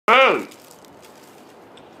Hey!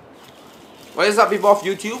 What is up, people of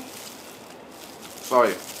YouTube?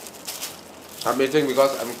 Sorry, I'm eating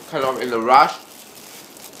because I'm kind of in a rush.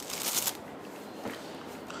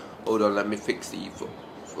 Hold on, let me fix the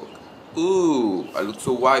Ooh, I look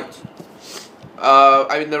so white.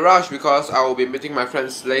 I'm in a rush because I will be meeting my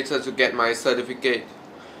friends later to get my certificate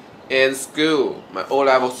in school, my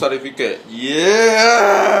O-level certificate.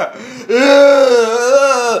 Yeah!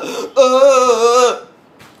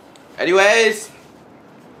 Anyways,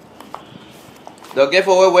 the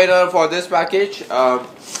giveaway winner for this package, I'll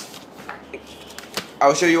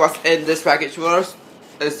show you what's in this package first.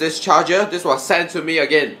 Is this charger. This was sent to me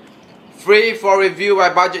again, free for review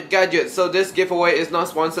by Budget Gadgets. So this giveaway is not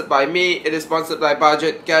sponsored by me, it is sponsored by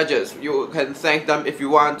Budget Gadgets. You can thank them if you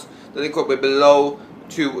want. The link will be below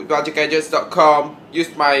to budgetgadgets.com.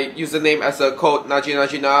 Use my username as a code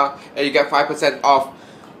NAJINAJINA and you get 5% off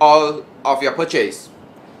all of your purchase.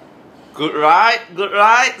 Good right? Good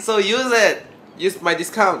right? So use it. Use my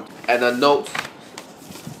discount. And a note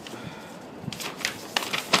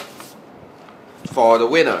for the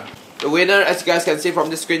winner. The winner, as you guys can see from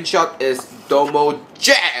the screenshot, is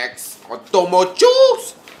DomoJax or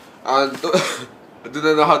DomoJuice. And I do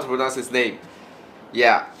not know how to pronounce his name.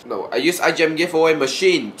 Yeah, no, I used IGM giveaway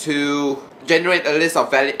machine to generate a list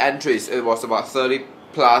of valid entries. It was about 30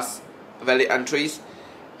 plus valid entries.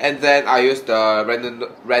 And then I used the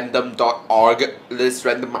random.org list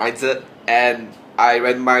randomizer and I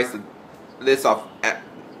randomized the list of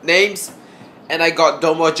names. And I got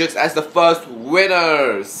DomoJax as the first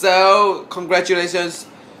winner. So, congratulations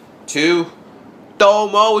to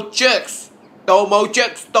DomoJax.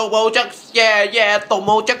 DomoJax, yeah,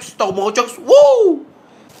 DomoJax, woo!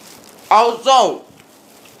 Also,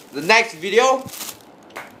 the next video,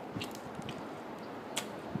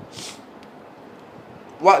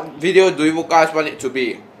 what video do you guys want it to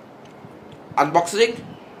be? Unboxing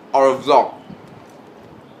or a vlog?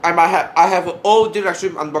 I have an old Deluxe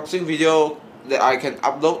Stream unboxing video that I can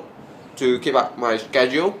upload to keep up my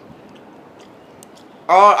schedule,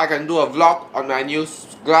 or I can do a vlog on my new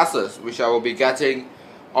glasses, which I will be getting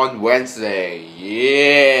on Wednesday.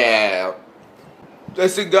 Yeah,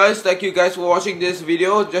 that's it, guys. Thank you guys for watching this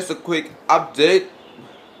video. Just a quick update.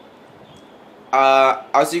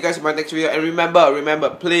 I'll see you guys in my next video. And remember,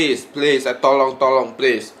 please, tolong,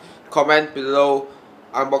 please comment below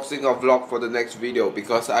unboxing or vlog for the next video,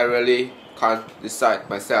 because I really can't decide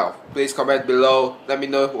myself. Please comment below, let me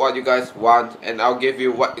know what you guys want and I'll give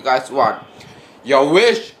you what you guys want. Your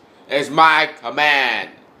wish is my command.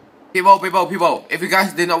 People, if you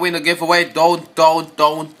guys did not win the giveaway, don't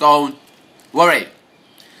worry.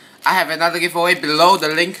 I have another giveaway below. The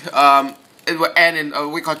link, it will end in a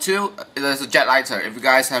week or two. There's a jet lighter. If you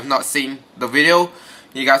guys have not seen the video,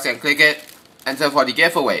 you guys can click it, enter for the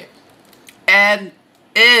giveaway. And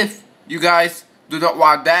if you guys do not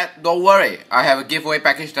want that, don't worry. I have a giveaway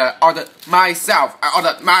package that I ordered myself. I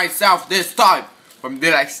ordered myself this time from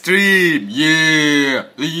Deluxe Stream. Yeah.